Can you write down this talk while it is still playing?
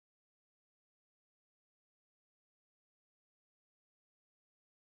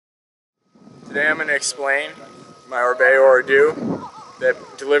Today I'm going to explain my Orbea Ordu that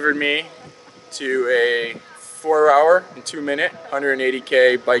delivered me to a 4-hour and 2-minute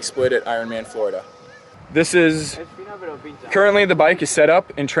 180K bike split at Ironman, Florida. Currently the bike is set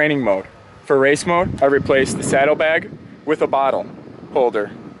up in training mode. For race mode, I replaced the saddlebag with a bottle holder,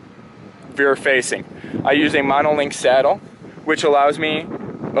 rear facing. I use a monolink saddle, which allows me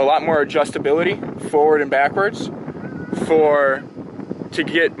a lot more adjustability forward and backwards to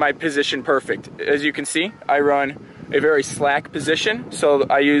get my position perfect. As you can see, I run a very slack position, so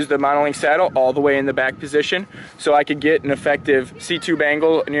I use the monolink saddle all the way in the back position so I could get an effective C-tube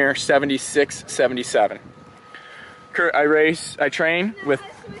angle near 76, 77. I train with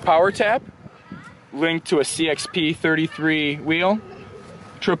power tap linked to a CXP 33 wheel,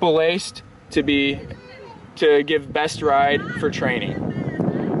 triple laced to give best ride for training.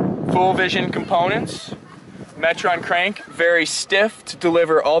 Full vision components, Metron crank, very stiff to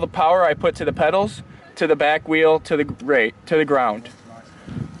deliver all the power I put to the pedals, to the back wheel, to the ground.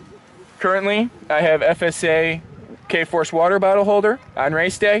 Currently, I have FSA K-Force water bottle holder. On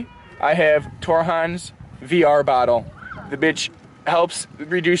race day, I have Torhan's VR bottle, which helps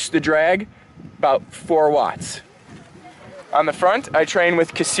reduce the drag about 4 watts. On the front, I train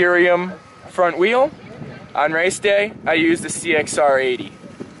with Caesarium front wheel. On race day, I use the CXR 80.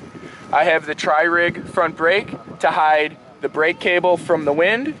 I have the tri-rig front brake to hide the brake cable from the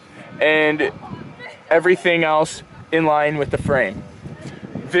wind and everything else in line with the frame.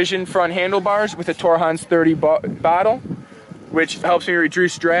 Vision front handlebars with a Torhan's 30 bottle, which helps me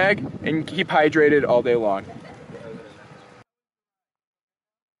reduce drag and keep hydrated all day long.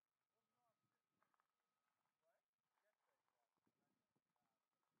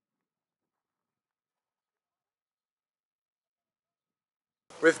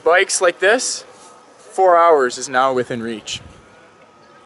 With bikes like this, 4 hours is now within reach.